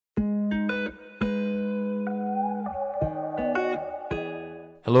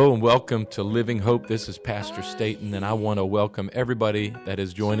Hello and welcome to Living Hope. This is Pastor Staten, and I want to welcome everybody that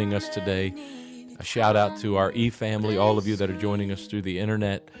is joining us today. A shout out to our e-family, all of you that are joining us through the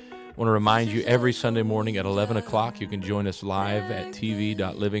internet. I want to remind you every Sunday morning at 11 o'clock, you can join us live at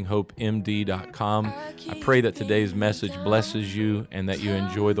tv.livinghopemd.com. I pray that today's message blesses you and that you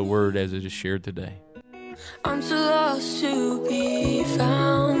enjoy the word as it is shared today. I'm too lost to be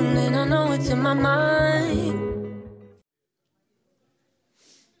found, and I know it's in my mind.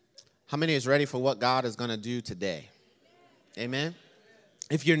 How many is ready for what God is going to do today? Amen.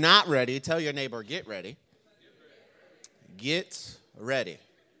 If you're not ready, tell your neighbor, get ready. Get ready.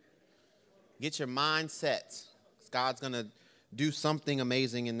 Get your mind set. God's going to do something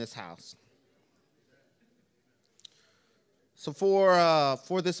amazing in this house. So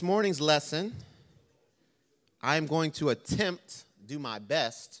for this morning's lesson, I'm going to do my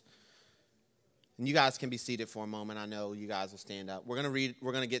best. And you guys can be seated for a moment. I know you guys will stand up. We're going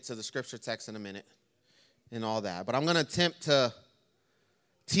to get to the scripture text in a minute and all that. But I'm going to attempt to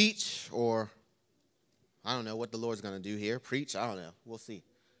teach, or I don't know what the Lord's going to do here. Preach, I don't know. We'll see.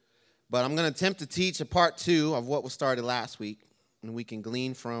 But I'm going to attempt to teach a part 2 of what was started last week, and we can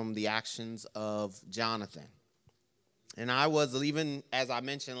glean from the actions of Jonathan. And I was even, as I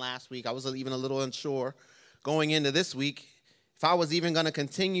mentioned last week, I was even a little unsure going into this week if I was even going to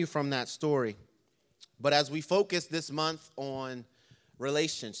continue from that story. But as we focus this month on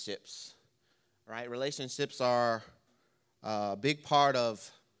relationships, right? Relationships are a big part of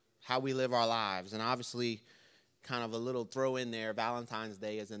how we live our lives. And obviously, kind of a little throw in there, Valentine's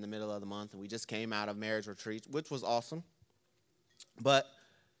Day is in the middle of the month, and we just came out of marriage retreat, which was awesome. But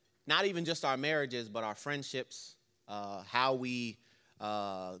not even just our marriages, but our friendships, how we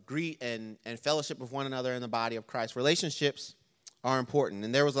greet and fellowship with one another in the body of Christ. Relationships are important.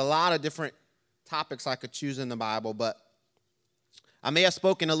 And there was a lot of different topics I could choose in the Bible, but I may have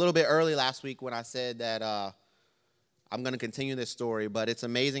spoken a little bit early last week when I said that I'm going to continue this story, but it's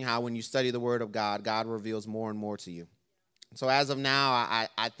amazing how when you study the Word of God, God reveals more and more to you. So as of now,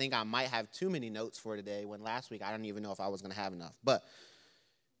 I think I might have too many notes for today, when last week I don't even know if I was going to have enough. But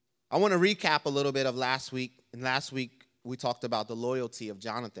I want to recap a little bit of last week. And last week, we talked about the loyalty of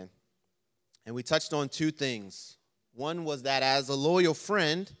Jonathan, and we touched on two things. One was that as a loyal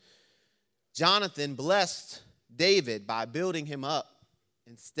friend, Jonathan blessed David by building him up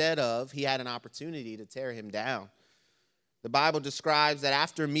instead of he had an opportunity to tear him down. The Bible describes that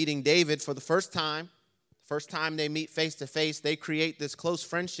after meeting David for the first time they meet face to face, they create this close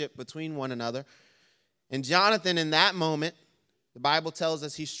friendship between one another. And Jonathan, in that moment, the Bible tells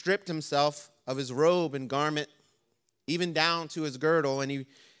us he stripped himself of his robe and garment, even down to his girdle, and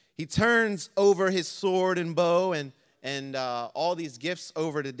he turns over his sword and bow and all these gifts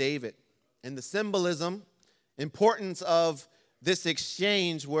over to David. And the symbolism, importance of this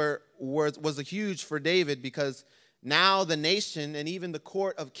exchange was a huge for David, because now the nation and even the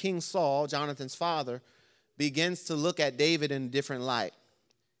court of King Saul, Jonathan's father, begins to look at David in a different light.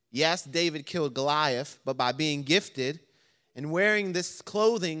 Yes, David killed Goliath, but by being gifted and wearing this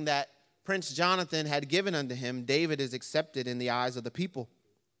clothing that Prince Jonathan had given unto him, David is accepted in the eyes of the people.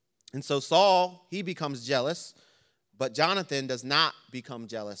 And so Saul, he becomes jealous. But Jonathan does not become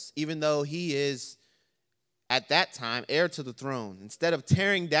jealous, even though he is, at that time, heir to the throne. Instead of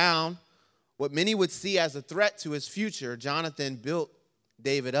tearing down what many would see as a threat to his future, Jonathan built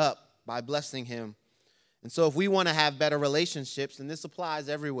David up by blessing him. And so if we want to have better relationships, and this applies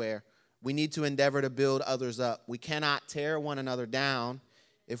everywhere, we need to endeavor to build others up. We cannot tear one another down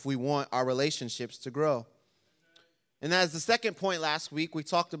if we want our relationships to grow. And as the second point last week, we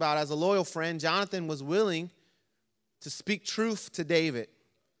talked about, as a loyal friend, Jonathan was willing to speak truth to David,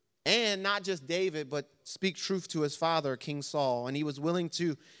 and not just David, but speak truth to his father, King Saul. And he was willing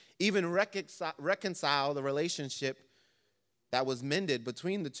to even reconcile the relationship that was mended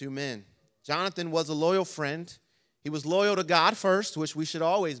between the two men. Jonathan was a loyal friend. He was loyal to God first, which we should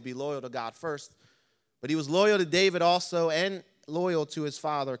always be loyal to God first. But he was loyal to David also, and loyal to his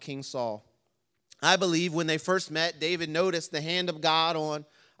father, King Saul. I believe when they first met, Jonathan noticed the hand of God on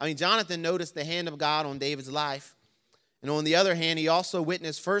David's life. And on the other hand, he also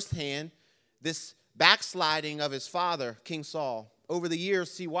witnessed firsthand this backsliding of his father, King Saul. Over the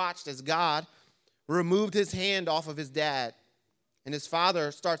years, he watched as God removed his hand off of his dad. And his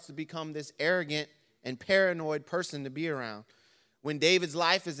father starts to become this arrogant and paranoid person to be around. When David's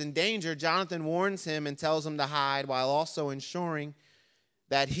life is in danger, Jonathan warns him and tells him to hide, while also ensuring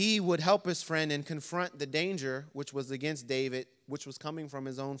that he would help his friend and confront the danger which was against David, which was coming from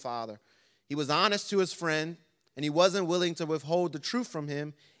his own father. He was honest to his friend, and he wasn't willing to withhold the truth from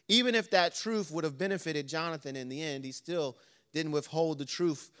him. Even if that truth would have benefited Jonathan in the end, he still didn't withhold the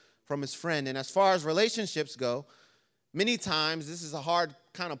truth from his friend. And as far as relationships go, many times, this is a hard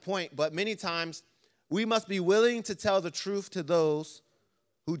kind of point, but many times we must be willing to tell the truth to those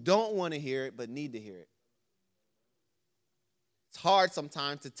who don't want to hear it but need to hear it. It's hard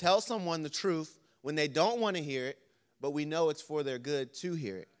sometimes to tell someone the truth when they don't want to hear it, but we know it's for their good to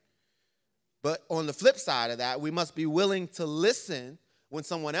hear it. But on the flip side of that, we must be willing to listen when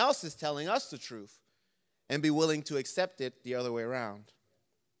someone else is telling us the truth and be willing to accept it the other way around.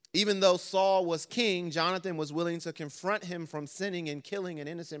 Even though Saul was king, Jonathan was willing to confront him from sinning and killing an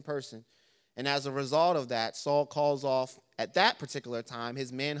innocent person. And as a result of that, Saul calls off, at that particular time,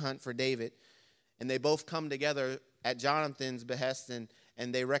 his manhunt for David. And they both come together at Jonathan's behest, and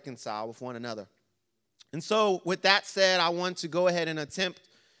they reconcile with one another. And so with that said, I want to go ahead and attempt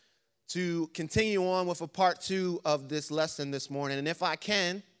to continue on with a part 2 of this lesson this morning. And if I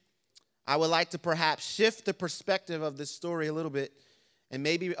can, I would like to perhaps shift the perspective of this story a little bit and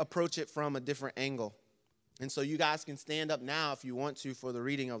maybe approach it from a different angle. And so you guys can stand up now if you want to for the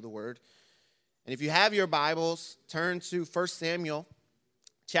reading of the word. And if you have your Bibles, turn to 1 Samuel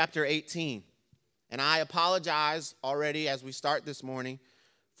chapter 18. And I apologize already as we start this morning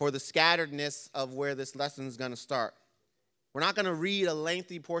for the scatteredness of where this lesson is going to start. We're not going to read a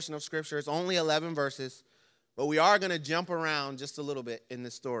lengthy portion of Scripture. It's only 11 verses, but we are going to jump around just a little bit in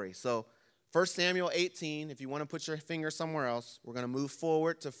this story. So 1 Samuel 18, if you want to put your finger somewhere else, we're going to move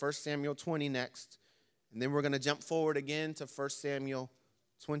forward to 1 Samuel 20 next, and then we're going to jump forward again to 1 Samuel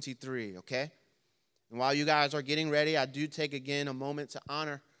 23, okay? And while you guys are getting ready, I do take again a moment to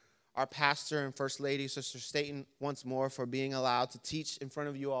honor our pastor and First Lady, Sister Staten, once more for being allowed to teach in front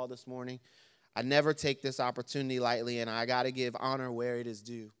of you all this morning. I never take this opportunity lightly, and I got to give honor where it is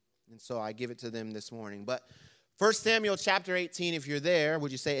due. And so I give it to them this morning. But 1 Samuel chapter 18, if you're there,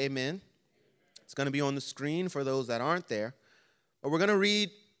 would you say amen? It's going to be on the screen for those that aren't there. But we're going to read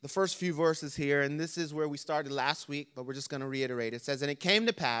the first few verses here, and this is where we started last week, but we're just going to reiterate. It says, "And it came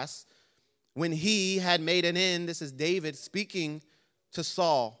to pass, when he had made an end," this is David speaking to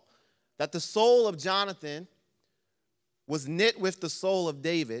Saul, "that the soul of Jonathan was knit with the soul of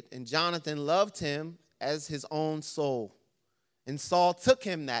David, and Jonathan loved him as his own soul. And Saul took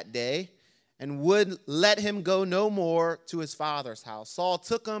him that day and would let him go no more to his father's house." Saul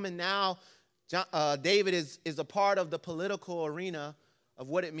took him, and now David is a part of the political arena of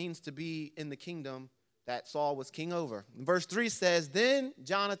what it means to be in the kingdom that Saul was king over. And verse 3 says, "Then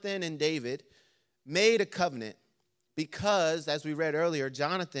Jonathan and David made a covenant because," as we read earlier,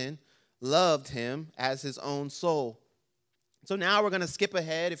 "Jonathan loved him as his own soul." So now we're going to skip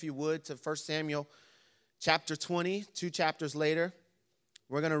ahead, if you would, to 1 Samuel chapter 20, 2 chapters later.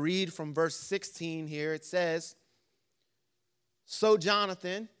 We're going to read from verse 16 here. It says, "So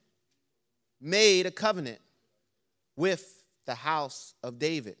Jonathan made a covenant with the house of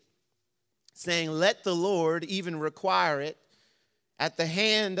David, saying, 'Let the Lord even require it at the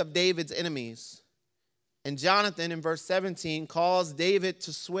hand of David's enemies.' And Jonathan," in verse 17, "caused David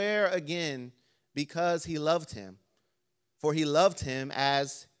to swear again because he loved him. For he loved him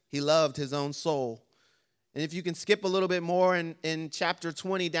as he loved his own soul." And if you can skip a little bit more in chapter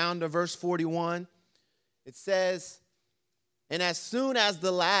 20 down to verse 41, it says, "And as soon as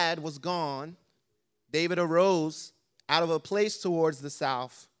the lad was gone, David arose out of a place towards the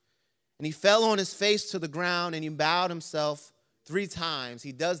south, and he fell on his face to the ground, and he bowed himself 3 times.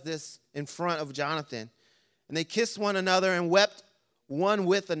 He does this in front of Jonathan. And they kissed one another and wept one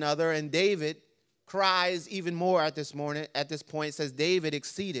with another. And David cries even more at this point. It says, David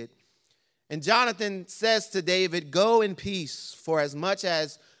exceeded. And Jonathan says to David, "Go in peace, for as much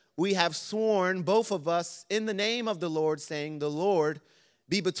as we have sworn, both of us, in the name of the Lord, saying, 'The Lord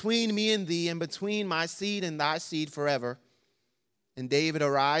be between me and thee, and between my seed and thy seed forever.' And David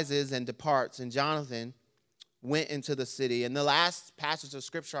arises and departs, and Jonathan went into the city." And the last passage of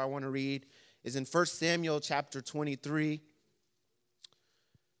scripture I want to read is in 1 Samuel chapter 23.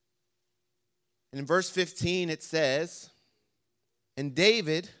 And in verse 15 it says, "And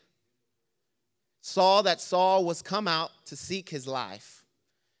David saw that Saul was come out to seek his life.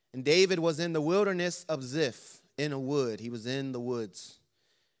 And David was in the wilderness of Ziph, in a wood." He was in the woods.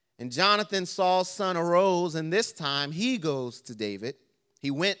 "And Jonathan, Saul's son, arose, and this time he goes to David. He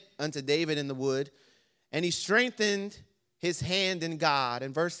went unto David in the wood, and he strengthened his hand in God."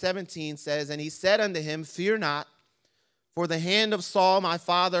 And verse 17 says, "And he said unto him, Fear not, for the hand of Saul my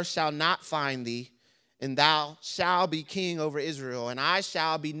father shall not find thee, and thou shalt be king over Israel, and I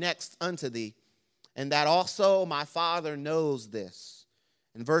shall be next unto thee. And that also my father knows this."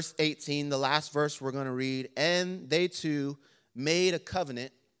 In verse 18, the last verse we're going to read, "And they two made a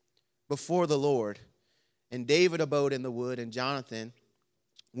covenant before the Lord. And David abode in the wood, and Jonathan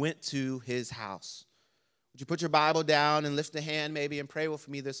went to his house. Would you put your Bible down and lift a hand maybe and pray with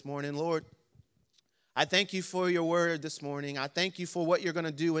me this morning? Lord, I thank you for your word this morning. I thank you for what you're going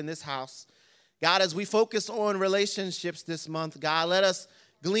to do in this house. God, as we focus on relationships this month, God, let us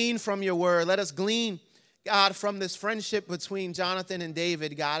glean from your word. Let us glean, God, from this friendship between Jonathan and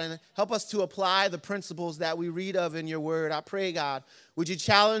David, God, and help us to apply the principles that we read of in your word. I pray, God, would you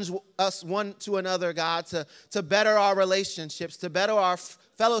challenge us one to another, God, to better our relationships, to better our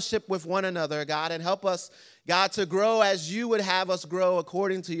fellowship with one another, God, and help us, God, to grow as you would have us grow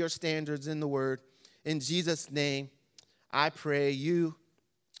according to your standards in the word. In Jesus' name, I pray. You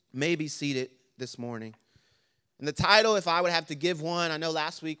may be seated this morning. And the title, if I would have to give one, I know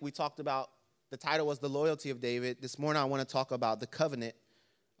last week we talked about, the title was The Loyalty of David. This morning I want to talk about the covenant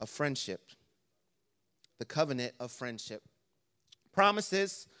of friendship. The covenant of friendship.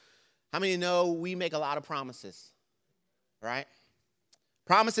 Promises. How many know we make a lot of promises, right?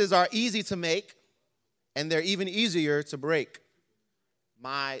 Promises are easy to make, and they're even easier to break.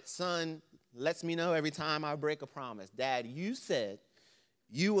 My son lets me know every time I break a promise. Dad, you said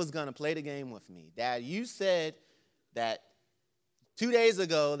you was going to play the game with me. Dad, you said that 2 days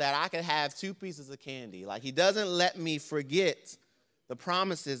ago that I could have 2 pieces of candy. Like, he doesn't let me forget the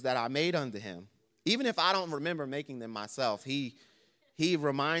promises that I made unto him. Even if I don't remember making them myself, he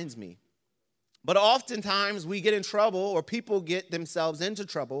reminds me. But oftentimes we get in trouble, or people get themselves into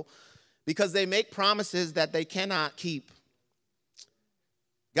trouble because they make promises that they cannot keep.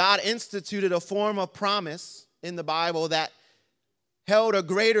 God instituted a form of promise in the Bible that held a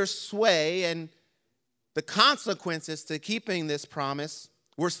greater sway, and the consequences to keeping this promise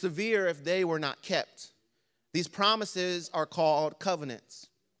were severe if they were not kept. These promises are called covenants.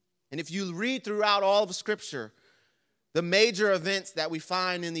 And if you read throughout all of Scripture, the major events that we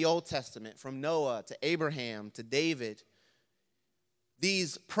find in the Old Testament, from Noah to Abraham to David,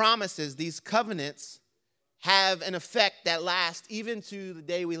 these promises, these covenants, have an effect that lasts even to the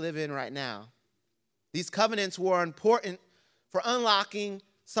day we live in right now. These covenants were important for unlocking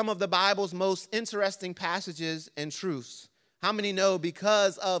some of the Bible's most interesting passages and truths. How many know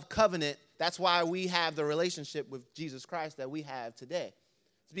because of covenant, that's why we have the relationship with Jesus Christ that we have today?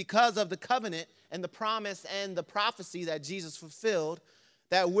 It's because of the covenant and the promise and the prophecy that Jesus fulfilled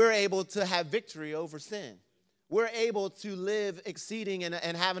that we're able to have victory over sin. We're able to live exceeding and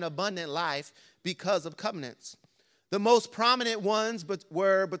have an abundant life because of covenants. The most prominent ones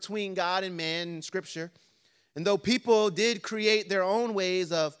were between God and man in Scripture. And though people did create their own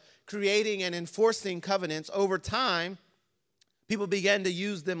ways of creating and enforcing covenants, over time, people began to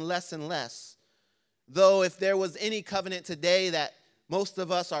use them less and less. Though if there was any covenant today that most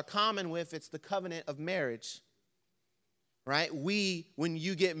of us are common with, it's the covenant of marriage, right? When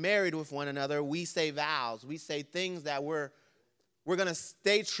you get married with one another, we say vows. We say things that we're going to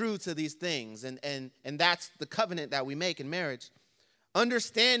stay true to these things, and that's the covenant that we make in marriage.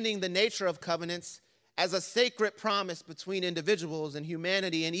 Understanding the nature of covenants as a sacred promise between individuals and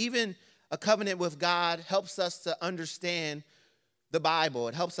humanity, and even a covenant with God, helps us to understand the Bible.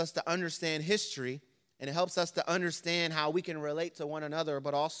 It helps us to understand history, and it helps us to understand how we can relate to one another,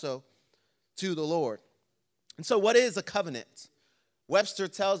 but also to the Lord. And so what is a covenant? Webster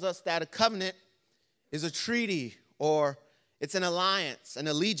tells us that a covenant is a treaty, or it's an alliance, an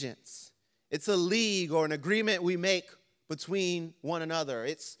allegiance. It's a league or an agreement we make between one another.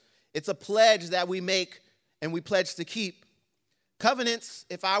 It's a pledge that we make and we pledge to keep. Covenants,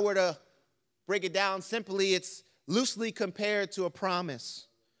 if I were to break it down simply, it's loosely compared to a promise,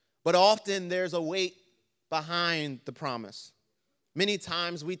 but often there's a weight behind the promise. Many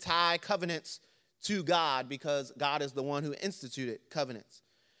times we tie covenants to God because God is the one who instituted covenants.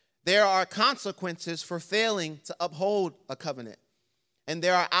 There are consequences for failing to uphold a covenant, and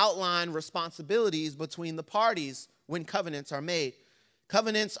there are outlined responsibilities between the parties when covenants are made.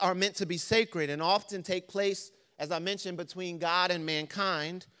 Covenants are meant to be sacred and often take place, as I mentioned, between God and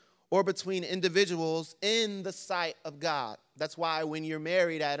mankind, or between individuals in the sight of God. That's why when you're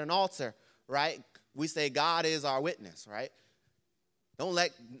married at an altar, right, we say God is our witness, right? Don't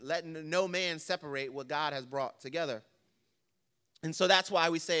let no man separate what God has brought together. And so that's why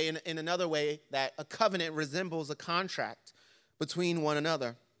we say in another way that a covenant resembles a contract between one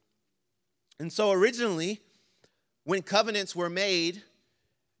another. And so originally, when covenants were made,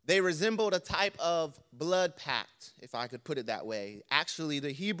 they resembled a type of blood pact, if I could put it that way. Actually,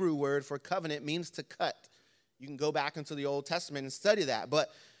 the Hebrew word for covenant means to cut. You can go back into the Old Testament and study that.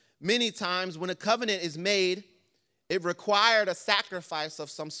 But many times when a covenant is made, it required a sacrifice of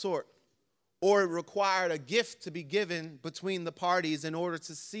some sort, or it required a gift to be given between the parties in order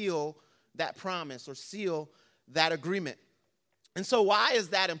to seal that promise or seal that agreement. And so why is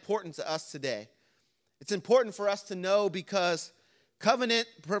that important to us today? It's important for us to know because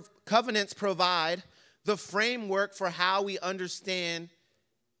covenants provide the framework for how we understand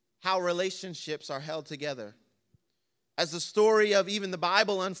how relationships are held together. As the story of even the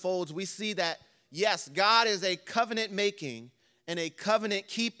Bible unfolds, we see that, yes, God is a covenant-making and a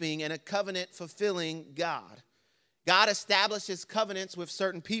covenant-keeping and a covenant-fulfilling God. God establishes covenants with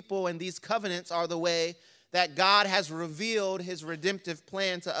certain people, and these covenants are the way that God has revealed his redemptive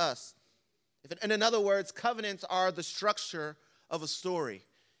plan to us. In other words, covenants are the structure of a story.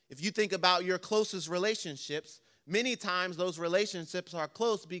 If you think about your closest relationships, many times those relationships are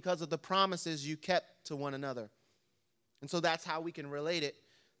close because of the promises you kept to one another. And so that's how we can relate it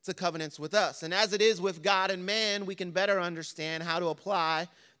to covenants with us. And as it is with God and man, we can better understand how to apply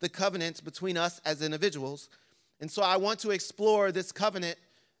the covenants between us as individuals. And so I want to explore this covenant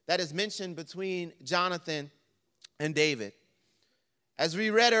that is mentioned between Jonathan and David. As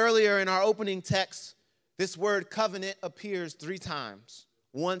we read earlier in our opening text, this word covenant appears 3 times.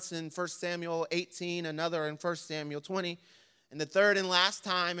 Once in 1 Samuel 18, another in 1 Samuel 20, and the third and last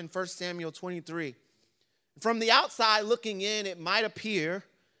time in 1 Samuel 23. From the outside looking in, it might appear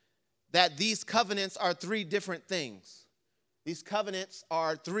that these covenants are 3 different things. These covenants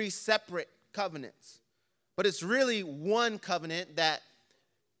are 3 separate covenants. But it's really one covenant that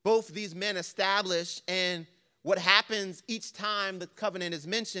both these men establish, and what happens each time the covenant is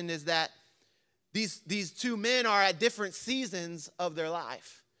mentioned is that these 2 men are at different seasons of their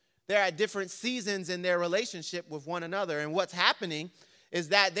life. They're at different seasons in their relationship with one another. And what's happening is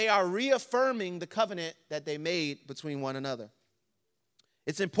that they are reaffirming the covenant that they made between one another.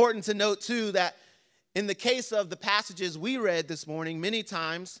 It's important to note, too, that in the case of the passages we read this morning, many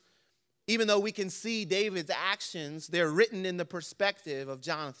times, even though we can see David's actions, they're written in the perspective of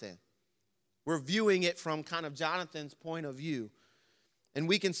Jonathan. We're viewing it from kind of Jonathan's point of view. And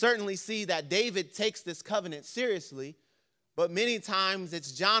we can certainly see that David takes this covenant seriously, but many times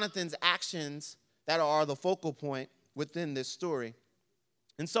it's Jonathan's actions that are the focal point within this story.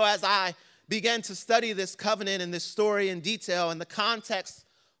 And so as I began to study this covenant and this story in detail in the context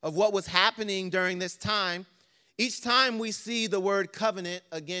of what was happening during this time, each time we see the word covenant,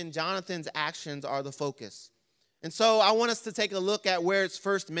 again, Jonathan's actions are the focus. And so I want us to take a look at where it's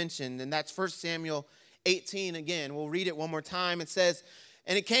first mentioned, and that's 1 Samuel 18 again. We'll read it one more time. It says,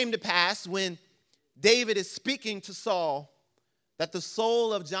 "And it came to pass when David is speaking to Saul that the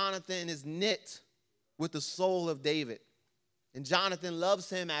soul of Jonathan is knit with the soul of David. And Jonathan loves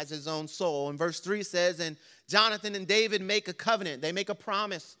him as his own soul." And verse 3 says, "And Jonathan and David make a covenant." They make a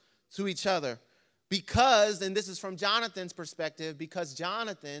promise to each other. Because, and this is from Jonathan's perspective, because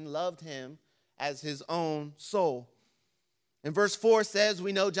Jonathan loved him as his own soul. And verse 4 says,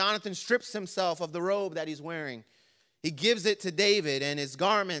 we know Jonathan strips himself of the robe that he's wearing. He gives it to David and his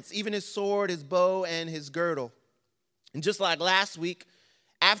garments, even his sword, his bow, and his girdle. And just like last week,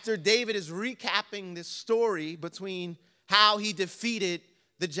 after David is recapping this story between how he defeated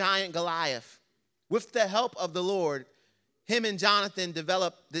the giant Goliath, with the help of the Lord, him and Jonathan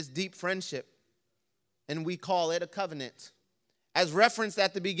develop this deep friendship. And we call it a covenant. As referenced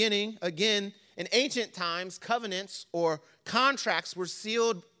at the beginning, again, in ancient times, covenants or contracts were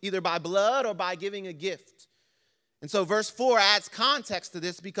sealed either by blood or by giving a gift. And so verse 4 adds context to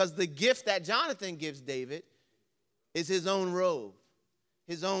this because the gift that Jonathan gives David is his own robe,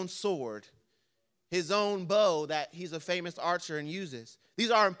 his own sword, his own bow that he's a famous archer and uses.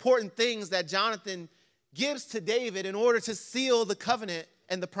 These are important things that Jonathan gives to David in order to seal the covenant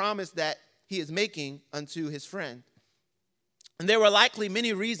and the promise that he is making unto his friend. And there were likely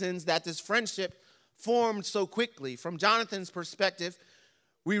many reasons that this friendship formed so quickly. From Jonathan's perspective,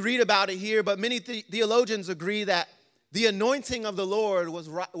 we read about it here, but many theologians agree that the anointing of the Lord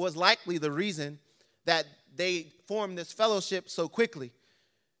was likely the reason that they formed this fellowship so quickly.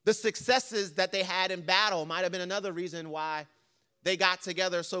 The successes that they had in battle might have been another reason why they got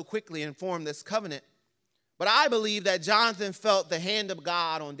together so quickly and formed this covenant. But I believe that Jonathan felt the hand of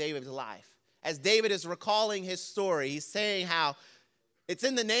God on David's life. As David is recalling his story, he's saying how it's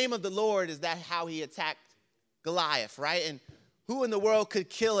in the name of the Lord is that how he attacked Goliath, right? And who in the world could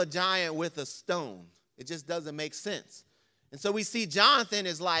kill a giant with a stone? It just doesn't make sense. And so we see Jonathan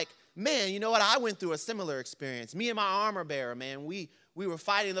is like, man, you know what? I went through a similar experience. Me and my armor bearer, man, we were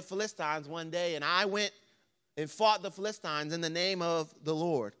fighting the Philistines one day, and I went and fought the Philistines in the name of the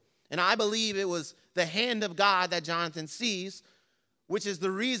Lord. And I believe it was the hand of God that Jonathan sees, which is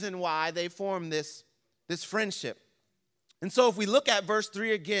the reason why they formed this friendship. And so if we look at verse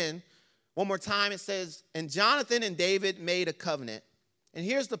 3 again, one more time, it says, "And Jonathan and David made a covenant, And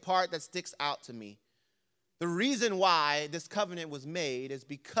here's the part that sticks out to me. The reason why this covenant was made is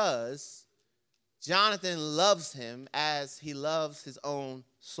because Jonathan loves him as he loves his own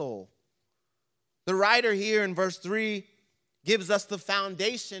soul. The writer here in verse 3 gives us the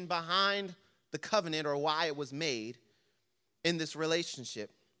foundation behind the covenant, or why it was made in this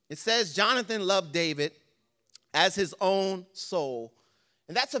relationship. It says Jonathan loved David as his own soul.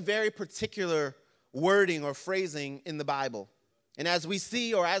 And that's a very particular wording or phrasing in the Bible. And as we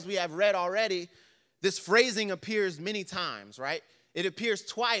see, or as we have read already, this phrasing appears many times, right? It appears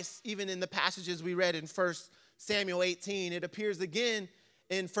twice even in the passages we read in 1 Samuel 18. It appears again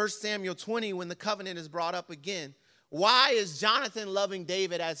in 1 Samuel 20 when the covenant is brought up again. Why is Jonathan loving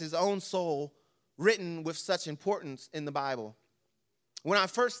David as his own soul written with such importance in the Bible? When I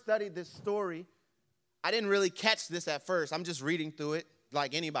first studied this story, I didn't really catch this at first. I'm just reading through it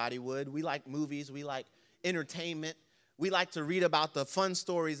like anybody would. We like movies. We like entertainment. We like to read about the fun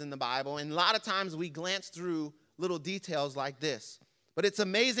stories in the Bible. And a lot of times we glance through little details like this. But it's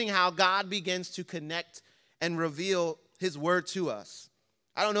amazing how God begins to connect and reveal his word to us.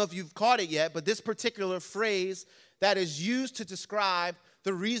 I don't know if you've caught it yet, but this particular phrase that is used to describe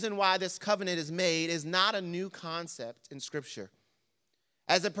the reason why this covenant is made is not a new concept in Scripture.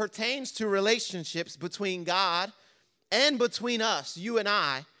 As it pertains to relationships between God and between us, you and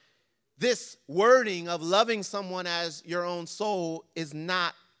I, this wording of loving someone as your own soul is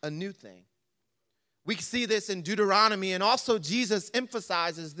not a new thing. We see this in Deuteronomy, and also Jesus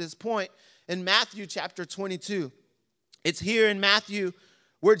emphasizes this point in Matthew chapter 22. It's here in Matthew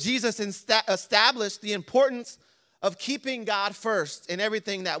where Jesus established the importance of keeping God first in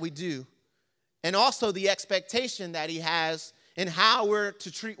everything that we do, and also the expectation that he has in how we're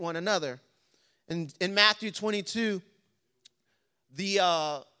to treat one another. And in Matthew 22,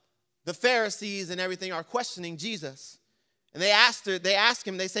 the Pharisees and everything are questioning Jesus. And they ask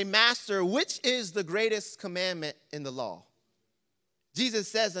him, they say, Master, which is the greatest commandment in the law? Jesus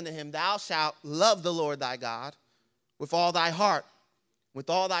says unto him, Thou shalt love the Lord thy God with all thy heart, with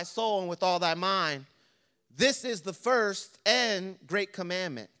all thy soul, and with all thy mind. This is the first and great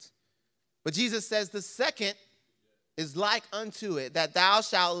commandment. But Jesus says the second is like unto it, that thou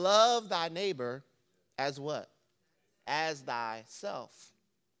shalt love thy neighbor as what? As thyself.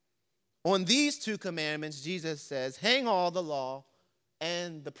 On these two commandments, Jesus says, hang all the law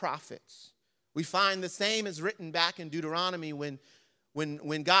and the prophets. We find the same is written back in Deuteronomy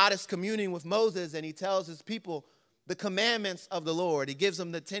when God is communing with Moses and he tells his people the commandments of the Lord. He gives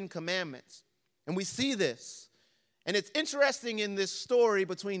them the 10 commandments. And we see this. And it's interesting in this story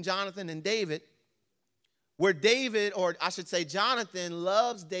between Jonathan and David, where David, or I should say Jonathan,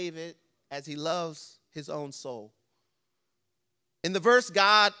 loves David as he loves his own soul. In the verse,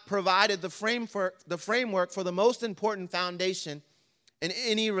 God provided the framework for the most important foundation in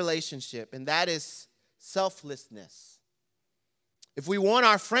any relationship, and that is selflessness. If we want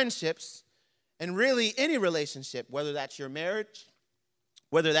our friendships, and really any relationship, whether that's your marriage,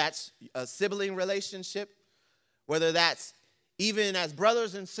 whether that's a sibling relationship, whether that's even as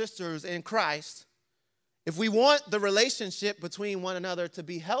brothers and sisters in Christ, if we want the relationship between one another to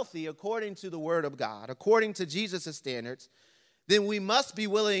be healthy according to the Word of God, according to Jesus' standards, then we must be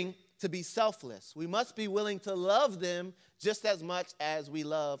willing to be selfless. We must be willing to love them just as much as we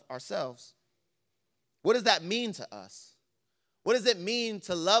love ourselves. What does that mean to us? What does it mean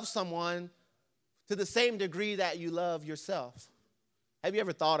to love someone to the same degree that you love yourself? Have you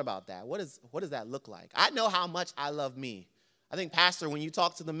ever thought about that? What does that look like? I know how much I love me. I think, Pastor, when you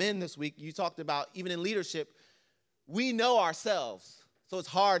talked to the men this week, you talked about even in leadership, we know ourselves, so it's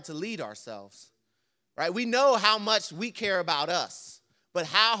hard to lead ourselves, right? We know how much we care about us, but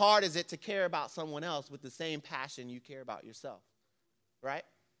how hard is it to care about someone else with the same passion you care about yourself, right?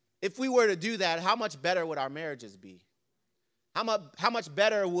 If we were to do that, how much better would our marriages be? How much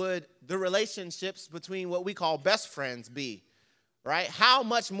better would the relationships between what we call best friends be? Right? How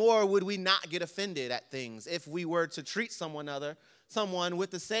much more would we not get offended at things if we were to treat someone with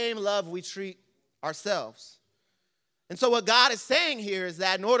the same love we treat ourselves? And so what God is saying here is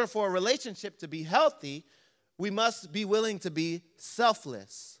that in order for a relationship to be healthy, we must be willing to be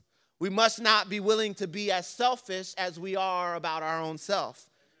selfless. We must not be willing to be as selfish as we are about our own self.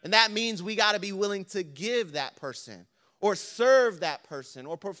 And that means we got to be willing to give that person or serve that person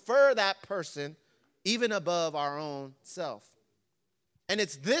or prefer that person even above our own self. And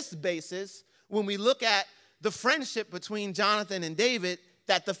it's this basis, when we look at the friendship between Jonathan and David,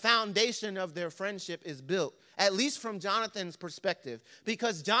 that the foundation of their friendship is built, at least from Jonathan's perspective,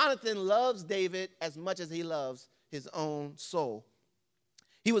 because Jonathan loves David as much as he loves his own soul.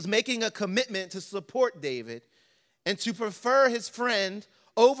 He was making a commitment to support David, and to prefer his friend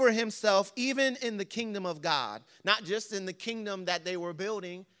over himself, even in the kingdom of God. Not just in the kingdom that they were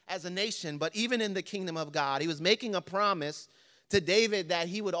building as a nation, but even in the kingdom of God. He was making a promise to David that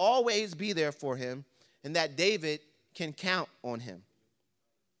he would always be there for him and that David can count on him.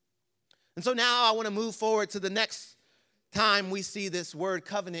 And so now I want to move forward to the next time we see this word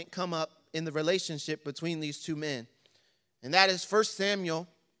covenant come up in the relationship between these two men. And that is 1 Samuel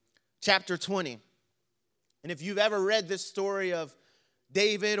chapter 20. And if you've ever read this story of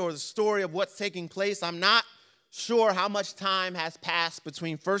David or the story of what's taking place, I'm not sure how much time has passed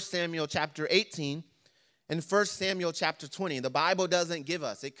between 1 Samuel chapter 18 and 1 Samuel chapter 20. The Bible doesn't give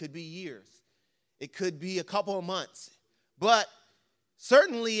us. It could be years. It could be a couple of months. But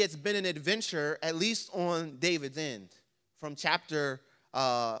certainly it's been an adventure, at least on David's end, from chapter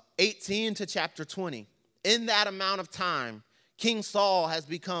 18 to chapter 20. In that amount of time, King Saul has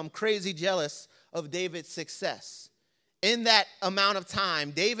become crazy jealous of David's success. In that amount of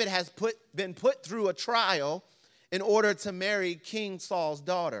time, David has been put through a trial in order to marry King Saul's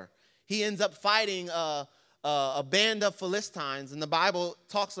daughter. He ends up fighting a band of Philistines, and the Bible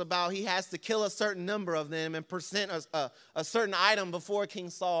talks about he has to kill a certain number of them and present a certain item before King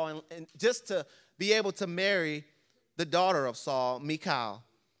Saul, and just to be able to marry the daughter of Saul, Michal.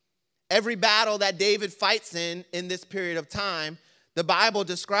 Every battle that David fights in this period of time, the Bible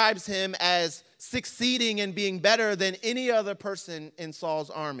describes him as succeeding and being better than any other person in Saul's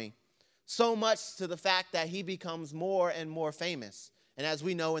army. So much to the fact that he becomes more and more famous. And as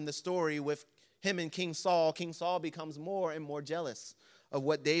we know in the story with him and King Saul becomes more and more jealous of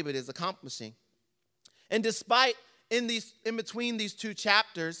what David is accomplishing. And despite in between these two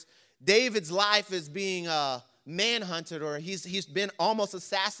chapters, David's life is being manhunted, or he's been almost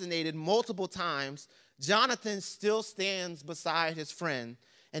assassinated multiple times, Jonathan still stands beside his friend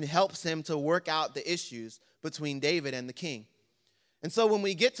and helps him to work out the issues between David and the king. And so when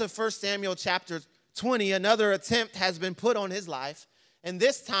we get to 1 Samuel chapter 20, another attempt has been put on his life. And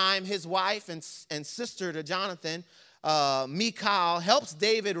this time, his wife and sister to Jonathan, Michal, helps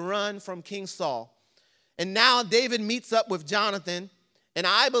David run from King Saul. And now David meets up with Jonathan, and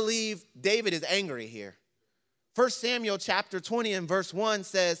I believe David is angry here. 1 Samuel chapter 20 and verse 1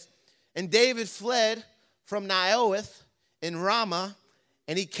 says, "And David fled from Naioth in Ramah,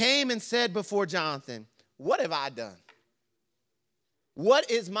 and he came and said before Jonathan, 'What have I done? What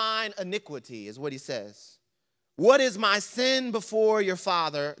is mine iniquity?' is what he says. 'What is my sin before your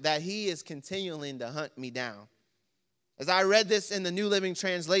father that he is continuing to hunt me down?'" As I read this in the New Living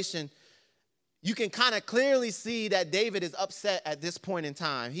Translation, you can kind of clearly see that David is upset at this point in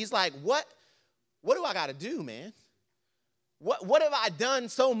time. He's like, what do I got to do, man? What have I done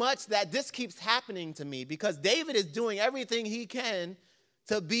so much that this keeps happening to me? Because David is doing everything he can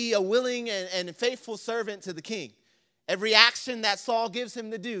to be a willing and faithful servant to the king. Every action that Saul gives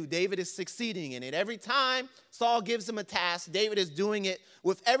him to do, David is succeeding in it. Every time Saul gives him a task, David is doing it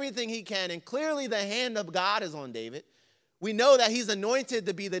with everything he can. And clearly the hand of God is on David. We know that he's anointed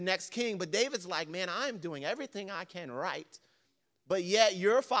to be the next king, but David's like, man, I'm doing everything I can right, but yet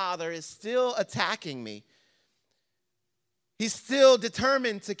your father is still attacking me. He's still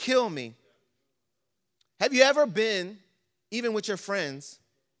determined to kill me. Have you ever been, even with your friends,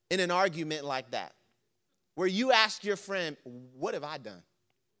 in an argument like that, where you ask your friend, what have I done?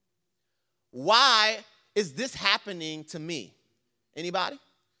 Why is this happening to me? Anybody?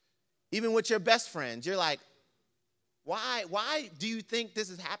 Even with your best friends, you're like, why do you think this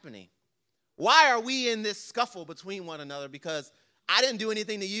is happening? Why are we in this scuffle between one another? Because I didn't do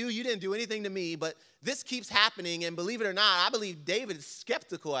anything to you, you didn't do anything to me, but this keeps happening. And believe it or not, I believe David is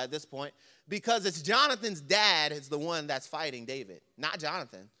skeptical at this point, because it's Jonathan's dad is the one that's fighting David, not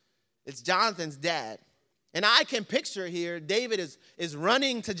Jonathan. It's Jonathan's dad. And I can picture here, David is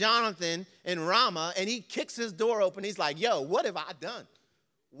running to Jonathan in Ramah, and he kicks his door open. He's like, yo, what have I done?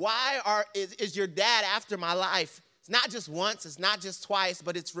 Why is your dad after my life? It's not just once, it's not just twice,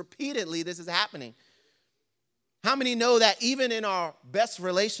 but it's repeatedly this is happening. How many know that even in our best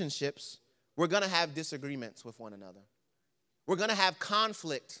relationships, we're going to have disagreements with one another? We're going to have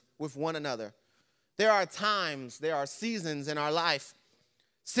conflict with one another. There are times, there are seasons in our life,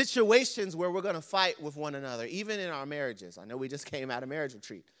 situations where we're going to fight with one another, even in our marriages. I know we just came out of marriage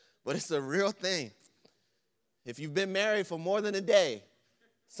retreat, but it's a real thing. If you've been married for more than a day,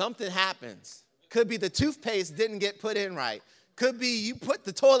 something happens. Could be the toothpaste didn't get put in right. Could be you put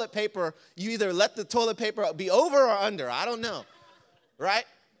the toilet paper, you either let the toilet paper be over or under. I don't know, right?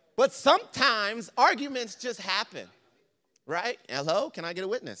 But sometimes arguments just happen, right? Hello, can I get a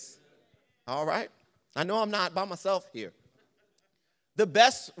witness? All right. I know I'm not by myself here. The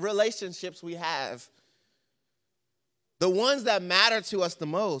best relationships we have the ones that matter to us the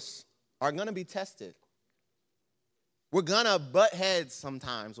most are going to be tested. We're going to butt heads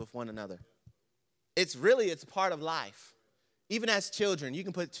sometimes with one another. It's part of life. Even as children, you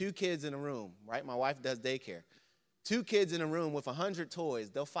can put two kids in a room, right? My wife does daycare. Two kids in a room with 100 toys,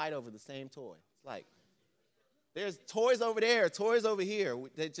 they'll fight over the same toy. It's like, there's toys over there, toys over here.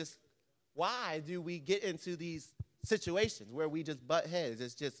 Why do we get into these situations where we just butt heads?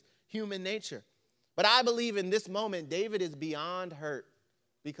 It's just human nature. But I believe in this moment, David is beyond hurt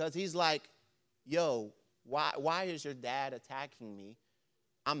because he's like, yo, why is your dad attacking me?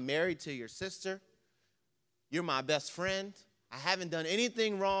 I'm married to your sister. You're my best friend. I haven't done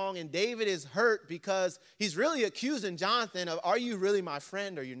anything wrong. And David is hurt because he's really accusing Jonathan of, are you really my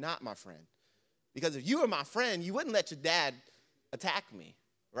friend or you're not my friend? Because if you were my friend, you wouldn't let your dad attack me,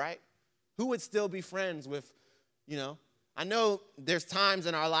 right? Who would still be friends with, I know there's times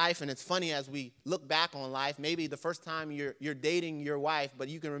in our life, and it's funny as we look back on life, maybe the first time you're dating your wife, but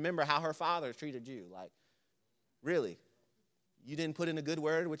you can remember how her father treated you. Like, really? You didn't put in a good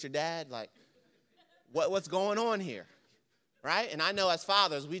word with your dad? Like, what's going on here? Right? And I know as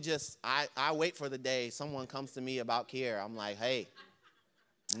fathers, I wait for the day someone comes to me about Kiera. I'm like, hey,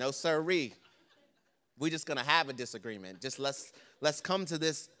 no sirree. We're just going to have a disagreement. Just let's come to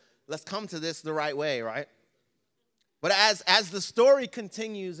this the right way, right? But as the story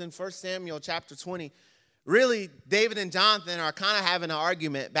continues in 1 Samuel chapter 20, really David and Jonathan are kind of having an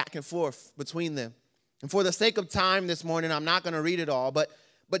argument back and forth between them. And for the sake of time this morning, I'm not going to read it all, but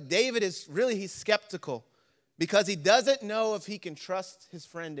David he's skeptical because he doesn't know if he can trust his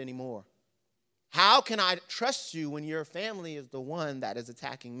friend anymore. How can I trust you when your family is the one that is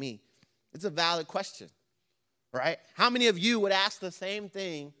attacking me? It's a valid question, right? How many of you would ask the same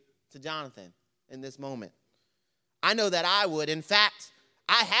thing to Jonathan in this moment? I know that I would. In fact,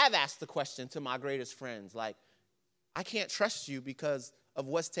 I have asked the question to my greatest friends, like, I can't trust you because of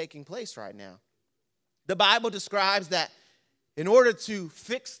what's taking place right now. The Bible describes that in order to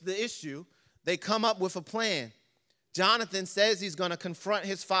fix the issue, they come up with a plan. Jonathan says he's going to confront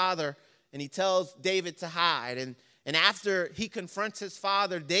his father, and he tells David to hide. And after he confronts his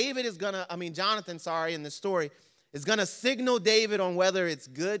father, Jonathan, in this story, is going to signal David on whether it's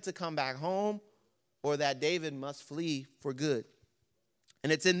good to come back home or that David must flee for good.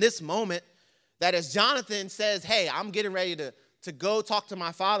 And it's in this moment that as Jonathan says, hey, I'm getting ready to go talk to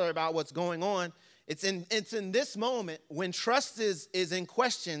my father about what's going on, it's in this moment when trust is in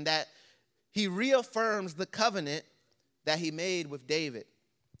question that he reaffirms the covenant that he made with David.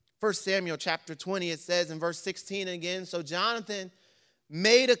 1 Samuel chapter 20, it says in verse 16 again, so Jonathan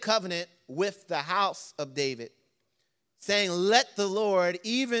made a covenant with the house of David, saying, let the Lord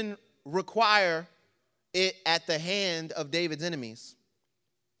even require it at the hand of David's enemies.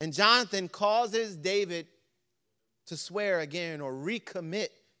 And Jonathan causes David to swear again or recommit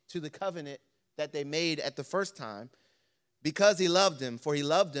to the covenant that they made at the first time because he loved him, for he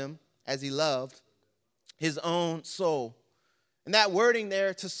loved him as he loved his own soul. And that wording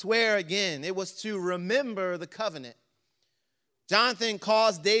there, to swear again, it was to remember the covenant. Jonathan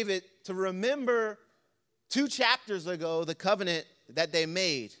caused David to remember 2 chapters ago the covenant that they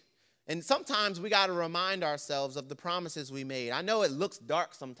made. And sometimes we got to remind ourselves of the promises we made. I know it looks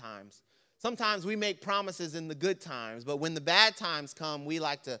dark sometimes. Sometimes we make promises in the good times, but when the bad times come, we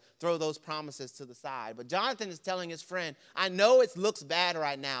like to throw those promises to the side. But Jonathan is telling his friend, I know it looks bad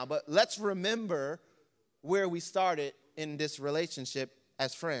right now, but let's remember where we started in this relationship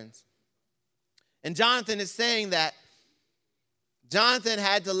as friends. And Jonathan is saying that Jonathan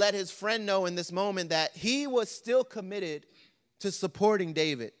had to let his friend know in this moment that he was still committed to supporting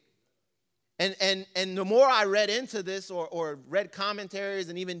David. And the more I read into this or read commentaries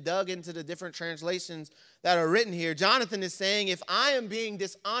and even dug into the different translations that are written here, Jonathan is saying, if I am being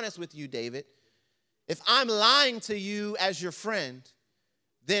dishonest with you, David, if I'm lying to you as your friend,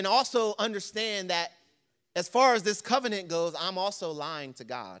 then also understand that as far as this covenant goes, I'm also lying to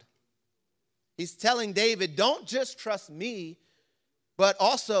God. He's telling David, don't just trust me, but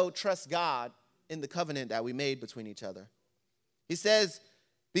also trust God in the covenant that we made between each other. He says,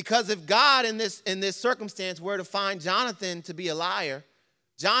 because if God in this circumstance were to find Jonathan to be a liar,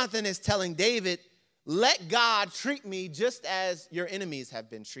 Jonathan is telling David, let God treat me just as your enemies have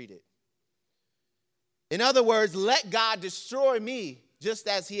been treated. In other words, let God destroy me just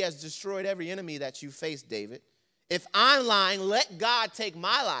as he has destroyed every enemy that you face, David. If I'm lying, let God take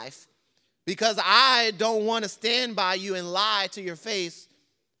my life because I don't want to stand by you and lie to your face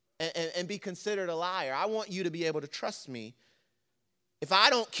and be considered a liar. I want you to be able to trust me. If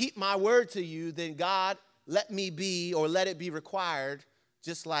I don't keep my word to you, then God, let me be or let it be required,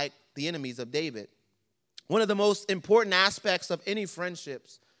 just like the enemies of David. One of the most important aspects of any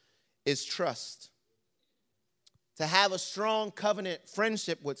friendships is trust. To have a strong covenant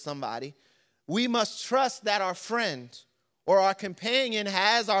friendship with somebody, we must trust that our friend or our companion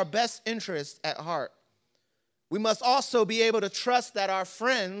has our best interest at heart. We must also be able to trust that our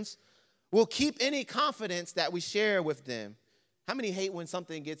friends will keep any confidence that we share with them. How many hate when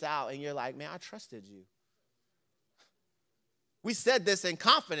something gets out and you're like, man, I trusted you? We said this in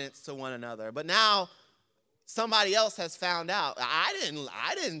confidence to one another, but now somebody else has found out. I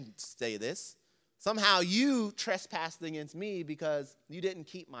didn't say this. Somehow you trespassed against me because you didn't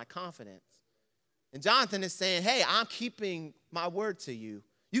keep my confidence. And Jonathan is saying, hey, I'm keeping my word to you.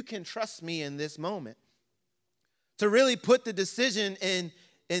 You can trust me in this moment. To really put the decision in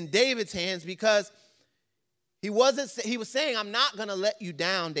David's hands, because he was saying, I'm not going to let you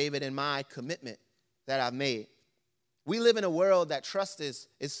down, David, in my commitment that I've made. We live in a world that trust is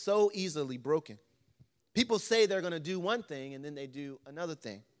so easily broken. People say they're going to do one thing and then they do another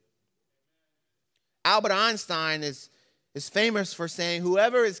thing. Albert Einstein is famous for saying,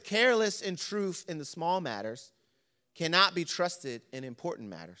 whoever is careless in truth in the small matters cannot be trusted in important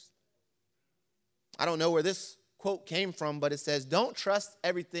matters. I don't know where this quote came from, but it says, don't trust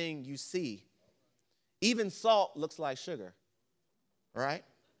everything you see. Even salt looks like sugar, right?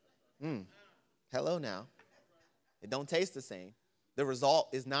 Hello now. It don't taste the same. The result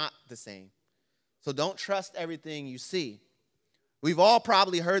is not the same. So don't trust everything you see. We've all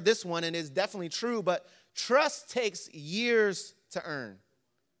probably heard this one, and it's definitely true, but trust takes years to earn,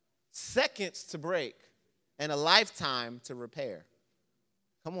 seconds to break, and a lifetime to repair.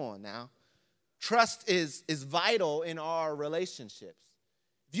 Come on now. Trust is vital in our relationships.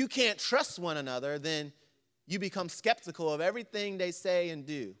 If you can't trust one another, then you become skeptical of everything they say and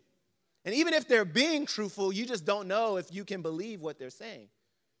do. And even if they're being truthful, you just don't know if you can believe what they're saying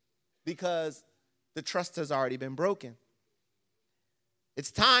because the trust has already been broken.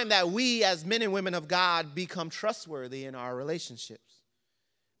 It's time that we as men and women of God become trustworthy in our relationships.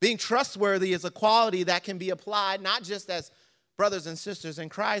 Being trustworthy is a quality that can be applied not just as brothers and sisters in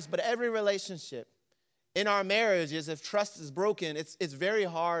Christ, but every relationship. In our marriages, if trust is broken, it's very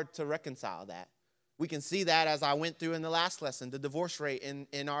hard to reconcile that. We can see that as I went through in the last lesson. The divorce rate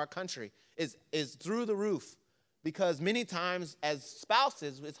in our country is through the roof because many times as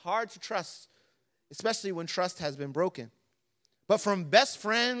spouses, it's hard to trust, especially when trust has been broken. But from best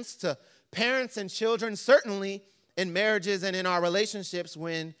friends to parents and children, certainly in marriages and in our relationships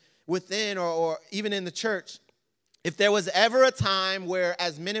when within or even in the church, if there was ever a time where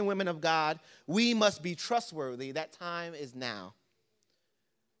as men and women of God, we must be trustworthy, that time is now.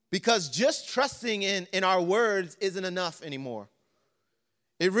 Because just trusting in our words isn't enough anymore.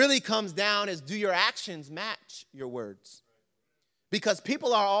 It really comes down as do your actions match your words? Because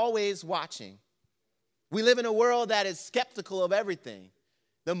people are always watching. We live in a world that is skeptical of everything.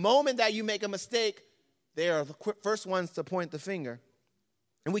 The moment that you make a mistake, they are the first ones to point the finger.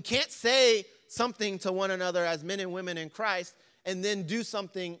 And we can't say something to one another as men and women in Christ and then do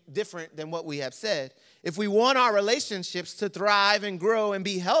something different than what we have said. If we want our relationships to thrive and grow and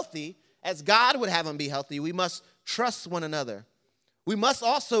be healthy, as God would have them be healthy, we must trust one another. We must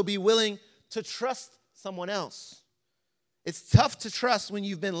also be willing to trust someone else. It's tough to trust when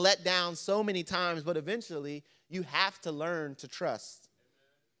you've been let down so many times, but eventually you have to learn to trust.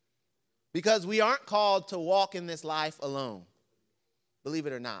 Because we aren't called to walk in this life alone, believe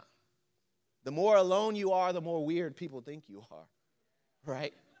it or not. The more alone you are, the more weird people think you are,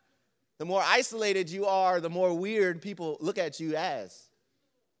 right? The more isolated you are, the more weird people look at you as.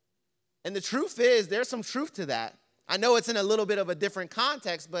 And the truth is, there's some truth to that. I know it's in a little bit of a different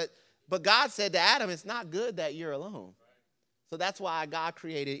context, but God said to Adam, it's not good that you're alone. So that's why God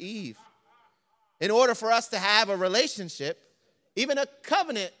created Eve. In order for us to have a relationship, even a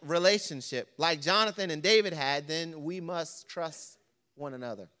covenant relationship like Jonathan and David had, then we must trust one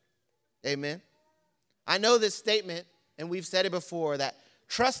another. Amen. I know this statement, and we've said it before, that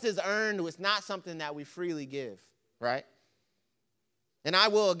trust is earned. It's not something that we freely give, right? And I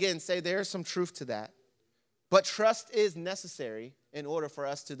will again say there's some truth to that. But trust is necessary in order for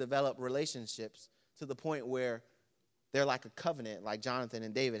us to develop relationships to the point where they're like a covenant like Jonathan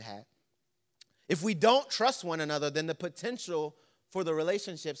and David had. If we don't trust one another, then the potential for the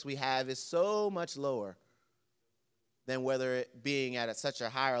relationships we have is so much lower than whether it being at such a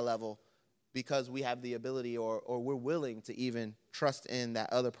higher level because we have the ability or we're willing to even trust in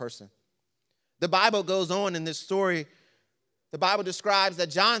that other person. The Bible goes on in this story. The Bible describes that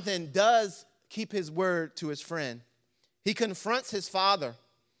Jonathan does keep his word to his friend. He confronts his father.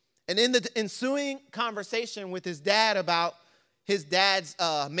 And in the ensuing conversation with his dad about his dad's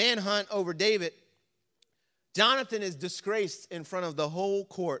manhunt over David, Jonathan is disgraced in front of the whole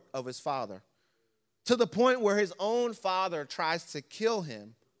court of his father, to the point where his own father tries to kill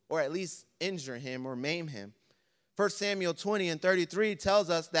him, or at least injure him or maim him. 1 Samuel 20:33 tells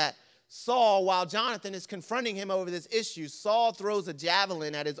us that Saul, while Jonathan is confronting him over this issue, Saul throws a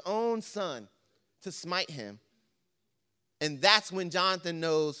javelin at his own son to smite him. And that's when Jonathan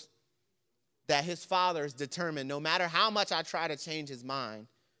knows that his father is determined, no matter how much I try to change his mind,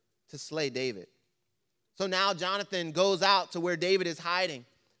 to slay David. So now Jonathan goes out to where David is hiding.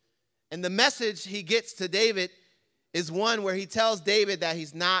 And the message he gets to David is one where he tells David that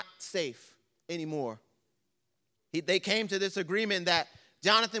he's not safe anymore. They came to this agreement that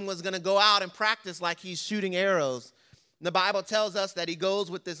Jonathan was going to go out and practice like he's shooting arrows. And the Bible tells us that he goes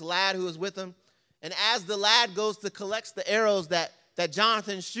with this lad who is with him. And as the lad goes to collect the arrows that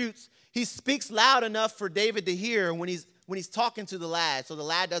Jonathan shoots, he speaks loud enough for David to hear when he's talking to the lad. So the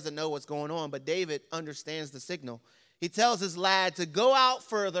lad doesn't know what's going on, but David understands the signal. He tells his lad to go out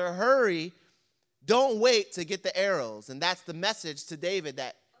further, hurry, don't wait to get the arrows. And that's the message to David,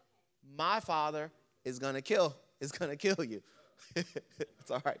 that my father is going to kill you. It's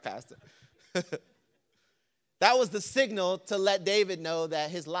all right, Pastor. That was the signal to let David know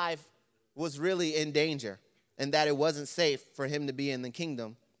that his life was really in danger and that it wasn't safe for him to be in the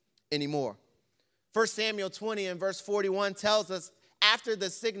kingdom anymore. 1 Samuel 20 and verse 41 tells us after the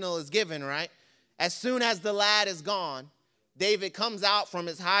signal is given, right? As soon as the lad is gone, David comes out from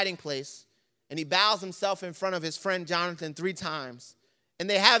his hiding place and he bows himself in front of his friend Jonathan 3 times. And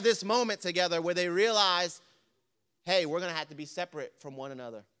they have this moment together where they realize, hey, we're going to have to be separate from one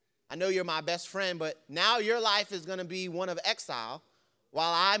another. I know you're my best friend, but now your life is going to be one of exile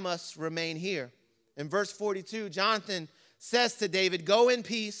while I must remain here. In verse 42, Jonathan says to David, go in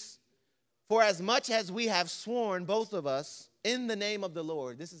peace, for as much as we have sworn, both of us, in the name of the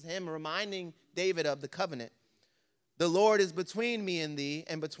Lord. This is him reminding David of the covenant. The Lord is between me and thee,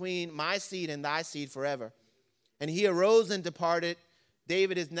 and between my seed and thy seed forever. And he arose and departed.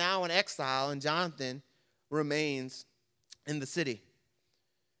 David is now in exile, and Jonathan remains in the city.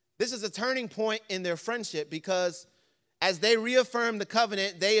 This is a turning point in their friendship because as they reaffirm the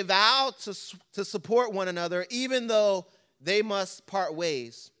covenant, they vow to support one another even though they must part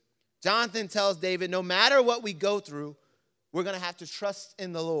ways. Jonathan tells David, no matter what we go through, we're going to have to trust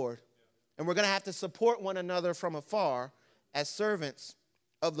in the Lord. And we're going to have to support one another from afar as servants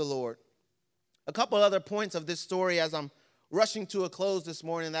of the Lord. A couple other points of this story as I'm rushing to a close this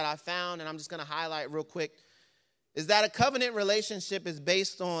morning that I found, and I'm just going to highlight real quick, is that a covenant relationship is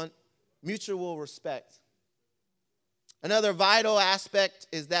based on mutual respect. Another vital aspect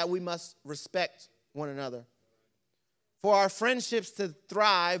is that we must respect one another. For our friendships to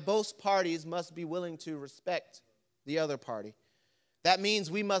thrive, both parties must be willing to respect the other party. That means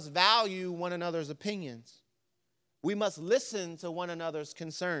we must value one another's opinions. We must listen to one another's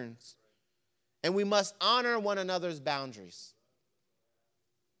concerns. And we must honor one another's boundaries.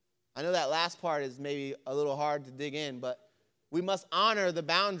 I know that last part is maybe a little hard to dig in, but we must honor the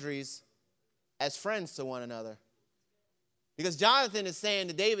boundaries as friends to one another. Because Jonathan is saying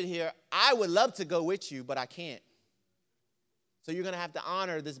to David here, I would love to go with you, but I can't. So you're going to have to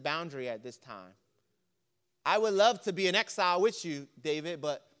honor this boundary at this time. I would love to be in exile with you, David,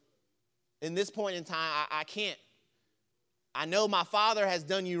 but in this point in time, I can't. I know my father has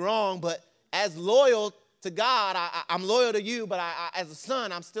done you wrong, but as loyal to God, I'm loyal to you, but as a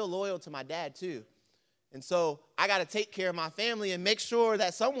son, I'm still loyal to my dad too. And so I got to take care of my family and make sure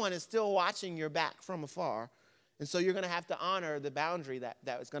that someone is still watching your back from afar. And so you're going to have to honor the boundary that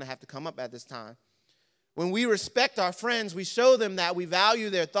is going to have to come up at this time. When we respect our friends, we show them that we value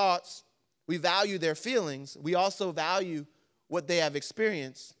their thoughts, we value their feelings, we also value what they have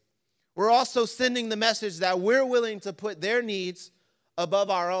experienced. We're also sending the message that we're willing to put their needs above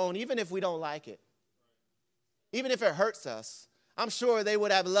our own, even if we don't like it, even if it hurts us. I'm sure they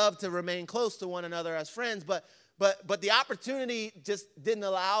would have loved to remain close to one another as friends, but the opportunity just didn't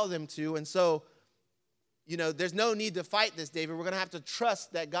allow them to. And so, there's no need to fight this, David. We're going to have to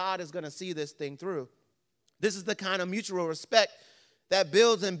trust that God is going to see this thing through. This is the kind of mutual respect that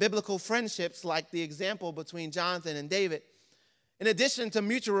builds in biblical friendships like the example between Jonathan and David. In addition to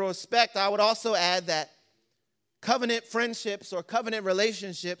mutual respect, I would also add that covenant friendships or covenant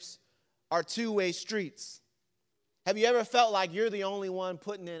relationships are two-way streets. Have you ever felt like you're the only one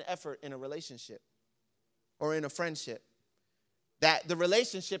putting in effort in a relationship or in a friendship? That the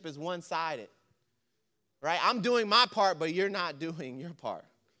relationship is one-sided, right? I'm doing my part, but you're not doing your part.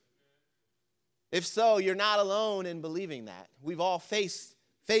 If so, you're not alone in believing that. We've all faced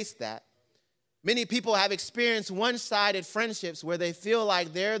that. Many people have experienced one-sided friendships where they feel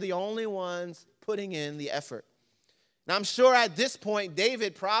like they're the only ones putting in the effort. And I'm sure at this point,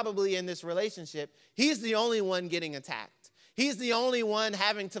 David probably in this relationship, he's the only one getting attacked. He's the only one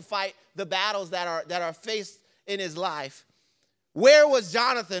having to fight the battles that are faced in his life. Where was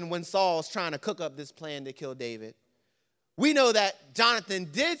Jonathan when Saul's trying to cook up this plan to kill David? We know that Jonathan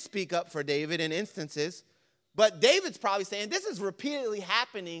did speak up for David in instances, but David's probably saying, this is repeatedly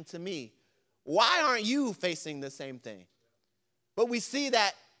happening to me. Why aren't you facing the same thing? But we see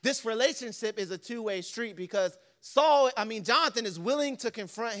that this relationship is a two-way street because Jonathan is willing to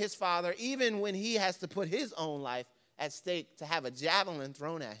confront his father even when he has to put his own life at stake to have a javelin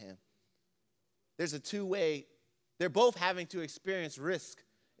thrown at him. There's a two-way. They're both having to experience risk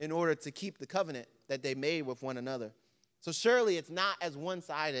in order to keep the covenant that they made with one another. So surely it's not as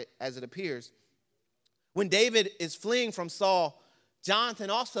one-sided as it appears. When David is fleeing from Saul,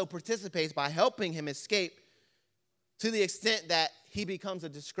 Jonathan also participates by helping him escape to the extent that he becomes a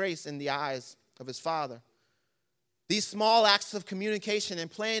disgrace in the eyes of his father. These small acts of communication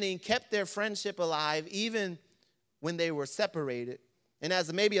and planning kept their friendship alive even when they were separated. And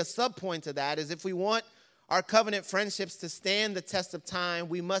as maybe a subpoint to that is if we want our covenant friendships to stand the test of time,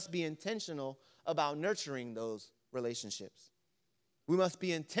 we must be intentional about nurturing those relationships. We must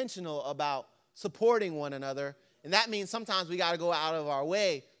be intentional about supporting one another. And that means sometimes we got to go out of our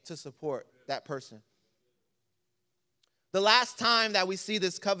way to support that person. The last time that we see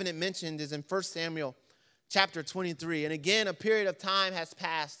this covenant mentioned is in 1 Samuel chapter 23. And again, a period of time has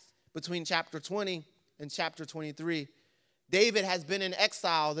passed between chapter 20 and chapter 23. David has been in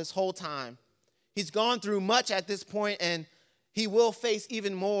exile this whole time. He's gone through much at this point, and he will face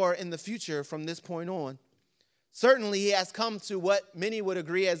even more in the future from this point on. Certainly, he has come to what many would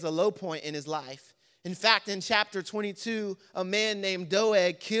agree as a low point in his life. In fact, in chapter 22, a man named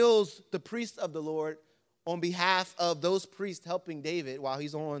Doeg kills the priest of the Lord on behalf of those priests helping David while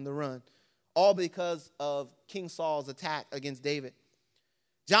he's on the run, all because of King Saul's attack against David.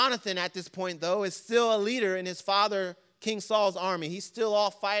 Jonathan, at this point, though, is still a leader in his father, King Saul's army. He's still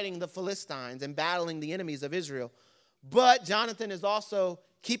off fighting the Philistines and battling the enemies of Israel. But Jonathan is also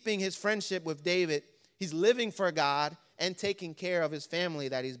keeping his friendship with David. He's living for God and taking care of his family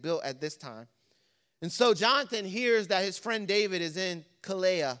that he's built at this time. And so Jonathan hears that his friend David is in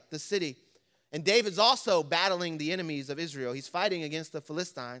Keilah, the city. And David's also battling the enemies of Israel. He's fighting against the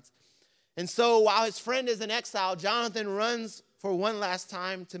Philistines. And so while his friend is in exile, Jonathan runs for one last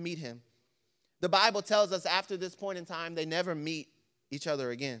time to meet him. The Bible tells us after this point in time, they never meet each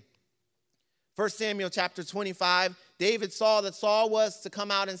other again. 1 Samuel chapter 25, David saw that Saul was to come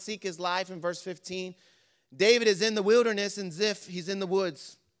out and seek his life in verse 15. David is in the wilderness, and Ziph, he's in the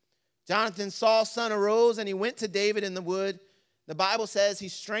woods. Jonathan, Saul's son, arose, and he went to David in the wood. The Bible says he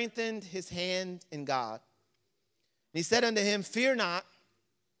strengthened his hand in God. And he said unto him, fear not,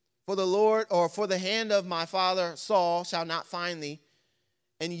 for the Lord, or for the hand of my father Saul shall not find thee,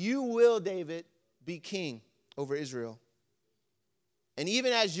 and you will, David, be king over Israel. And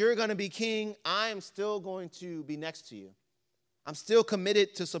even as you're going to be king, I am still going to be next to you. I'm still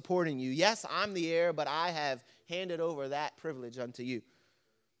committed to supporting you. Yes, I'm the heir, but I have handed over that privilege unto you.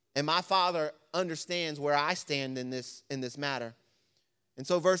 And my father understands where I stand in this matter. And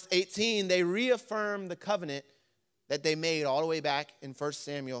so verse 18, they reaffirm the covenant that they made all the way back in 1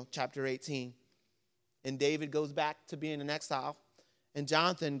 Samuel chapter 18. And David goes back to being in exile, and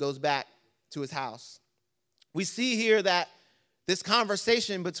Jonathan goes back to his house. We see here that this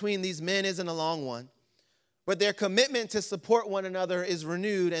conversation between these men isn't a long one, but their commitment to support one another is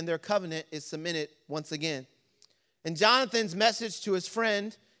renewed, and their covenant is cemented once again. And Jonathan's message to his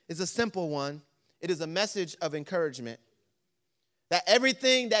friend is a simple one. It is a message of encouragement. That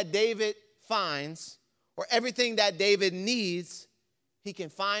everything that David finds, or everything that David needs, he can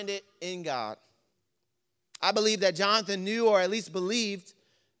find it in God. I believe that Jonathan knew, or at least believed,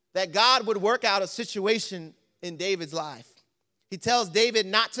 that God would work out a situation in David's life. He tells David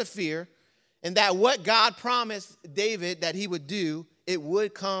not to fear, and that what God promised David that he would do, it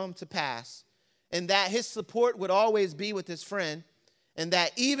would come to pass. And that his support would always be with his friend, and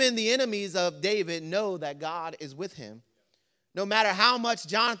that even the enemies of David know that God is with him. No matter how much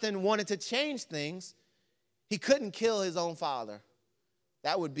Jonathan wanted to change things, he couldn't kill his own father.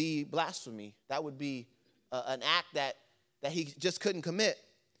 That would be blasphemy. That would be an act that he just couldn't commit.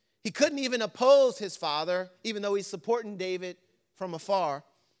 He couldn't even oppose his father, even though he's supporting David from afar.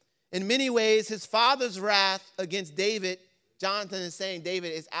 In many ways, his father's wrath against David, Jonathan is saying,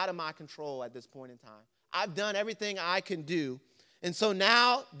 David is out of my control at this point in time. I've done everything I can do. And so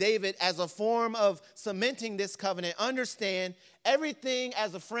now, David, as a form of cementing this covenant, understand everything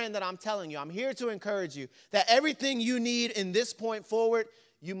as a friend that I'm telling you. I'm here to encourage you that everything you need in this point forward,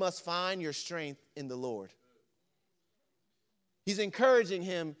 you must find your strength in the Lord. He's encouraging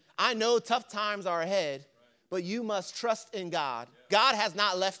him, I know tough times are ahead, but you must trust in God. God has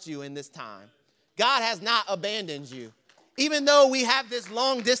not left you in this time. God has not abandoned you. Even though we have this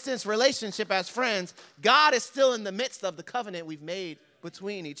long distance relationship as friends, God is still in the midst of the covenant we've made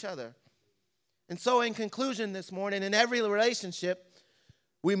between each other. And so in conclusion this morning, in every relationship,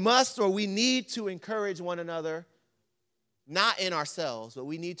 we need to encourage one another, not in ourselves, but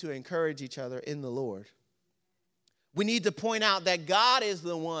we need to encourage each other in the Lord. We need to point out that God is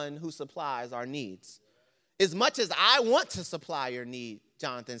the one who supplies our needs. As much as I want to supply your need,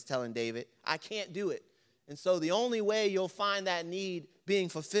 Jonathan's telling David, I can't do it. And so the only way you'll find that need being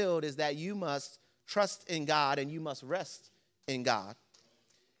fulfilled is that you must trust in God and you must rest in God.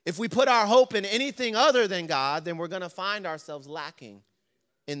 If we put our hope in anything other than God, then we're going to find ourselves lacking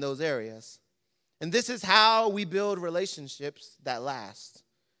in those areas. And this is how we build relationships that last.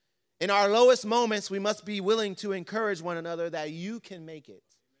 In our lowest moments, we must be willing to encourage one another that you can make it.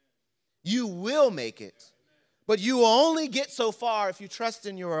 You will make it. But you will only get so far if you trust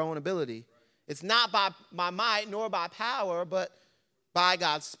in your own ability. It's not by might nor by power, but by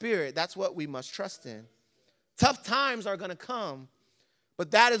God's Spirit. That's what we must trust in. Tough times are going to come,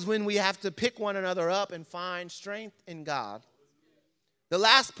 but that is when we have to pick one another up and find strength in God. The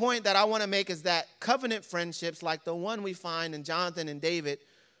last point that I want to make is that covenant friendships, like the one we find in Jonathan and David,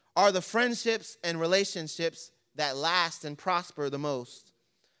 are the friendships and relationships that last and prosper the most.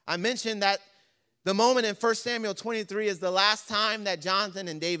 I mentioned that the moment in 1 Samuel 23 is the last time that Jonathan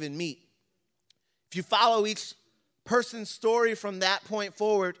and David meet. If you follow each person's story from that point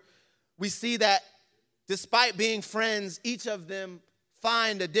forward, we see that despite being friends, each of them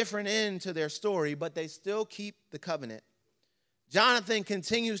find a different end to their story, but they still keep the covenant. Jonathan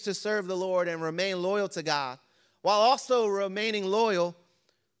continues to serve the Lord and remain loyal to God, while also remaining loyal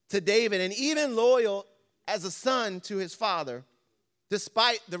to David and even loyal as a son to his father,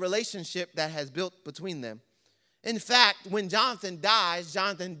 despite the relationship that has built between them. In fact, when Jonathan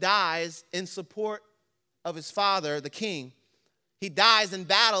dies in support of his father, the king. He dies in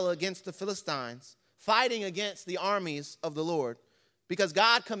battle against the Philistines, fighting against the armies of the Lord, because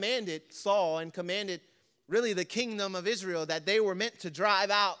God commanded Saul and commanded really the kingdom of Israel that they were meant to drive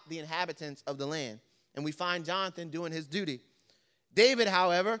out the inhabitants of the land. And we find Jonathan doing his duty. David,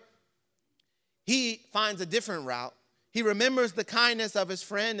 however, he finds a different route. He remembers the kindness of his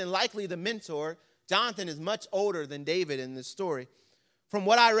friend and likely the mentor. Jonathan is much older than David in this story. From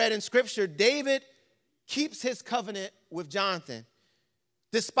what I read in Scripture, David keeps his covenant with Jonathan.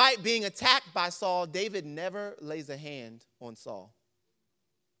 Despite being attacked by Saul, David never lays a hand on Saul.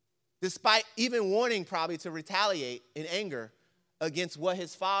 Despite even warning probably to retaliate in anger against what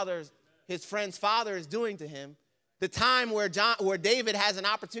his friend's father is doing to him, the time where David has an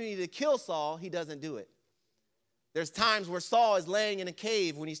opportunity to kill Saul, he doesn't do it. There's times where Saul is laying in a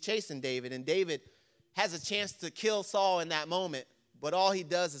cave when he's chasing David, and David has a chance to kill Saul in that moment, but all he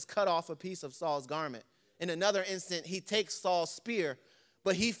does is cut off a piece of Saul's garment. In another instant, he takes Saul's spear,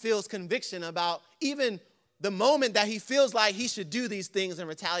 but he feels conviction about even the moment that he feels like he should do these things in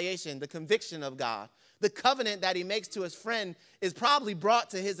retaliation, the conviction of God. The covenant that he makes to his friend is probably brought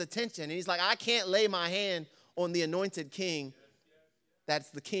to his attention. And he's like, I can't lay my hand on the anointed king that's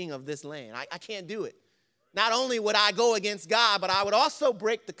the king of this land. I can't do it. Not only would I go against God, but I would also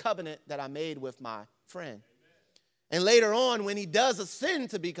break the covenant that I made with my friend. And later on, when he does ascend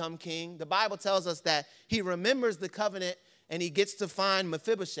to become king, the Bible tells us that he remembers the covenant and he gets to find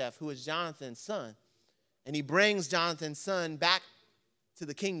Mephibosheth, who is Jonathan's son. And he brings Jonathan's son back to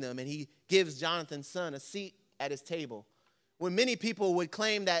the kingdom, and he gives Jonathan's son a seat at his table. When many people would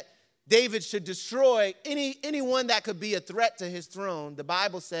claim that David should destroy anyone that could be a threat to his throne, the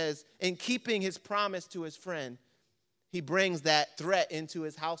Bible says, in keeping his promise to his friend, he brings that threat into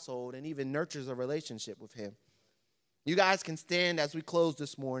his household and even nurtures a relationship with him. You guys can stand as we close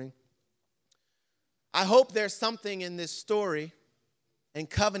this morning. I hope there's something in this story and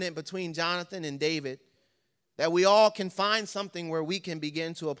covenant between Jonathan and David that we all can find something where we can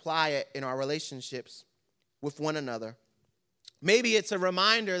begin to apply it in our relationships with one another. Maybe it's a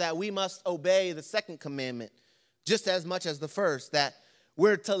reminder that we must obey the second commandment just as much as the first, that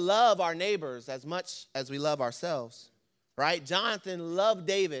we're to love our neighbors as much as we love ourselves, right? Jonathan loved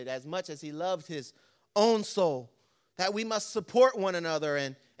David as much as he loved his own soul, that we must support one another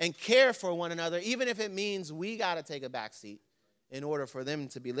and care for one another, even if it means we got to take a back seat in order for them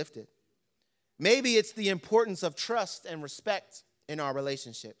to be lifted. Maybe it's the importance of trust and respect in our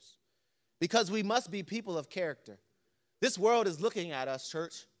relationships, because we must be people of character. This world is looking at us,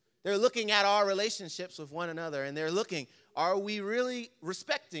 church, They're looking at our relationships with one another, and they're looking, are we really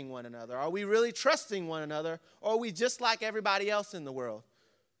respecting one another? Are we really trusting one another? Or are we just like everybody else in the world?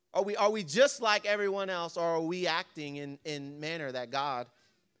 Are we just like everyone else, or are we acting in manner that God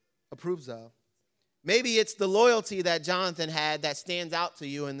approves of? Maybe it's the loyalty that Jonathan had that stands out to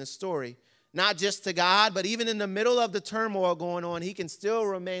you in this story. Not just to God, but even in the middle of the turmoil going on, he can still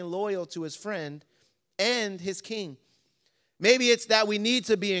remain loyal to his friend and his king. Maybe it's that we need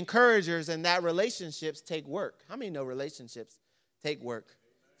to be encouragers and that relationships take work. How many know relationships take work?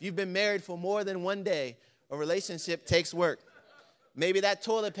 If you've been married for more than one day, a relationship takes work. Maybe that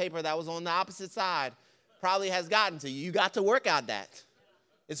toilet paper that was on the opposite side probably has gotten to you. You got to work out that.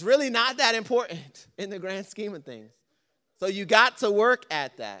 It's really not that important in the grand scheme of things. So you got to work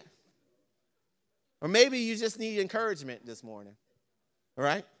at that. Or maybe you just need encouragement this morning. All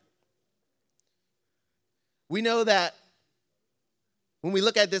right? We know that when we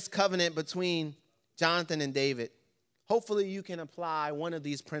look at this covenant between Jonathan and David, hopefully you can apply one of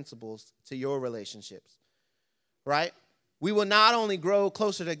these principles to your relationships. Right? We will not only grow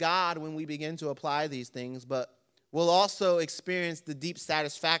closer to God when we begin to apply these things, but we'll also experience the deep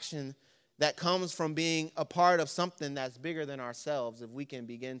satisfaction that comes from being a part of something that's bigger than ourselves if we can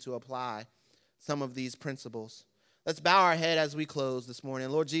begin to apply some of these principles. Let's bow our head as we close this morning.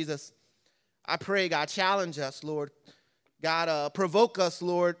 Lord Jesus, I pray, God, challenge us, Lord. God, provoke us,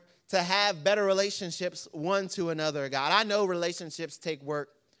 Lord, to have better relationships one to another, God. I know relationships take work.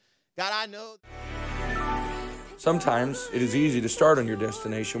 God, I know. Sometimes it is easy to start on your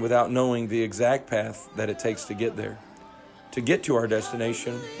destination without knowing the exact path that it takes to get there. To get to our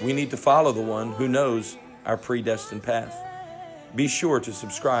destination, we need to follow the one who knows our predestined path. Be sure to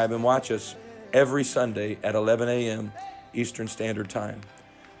subscribe and watch us every Sunday at 11 a.m. Eastern Standard Time.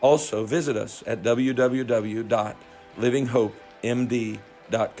 Also, visit us at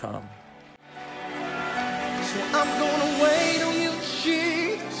www.livinghopemd.com. So I'm gonna wait on you,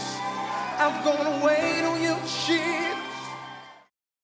 Jesus. I'm gonna wait.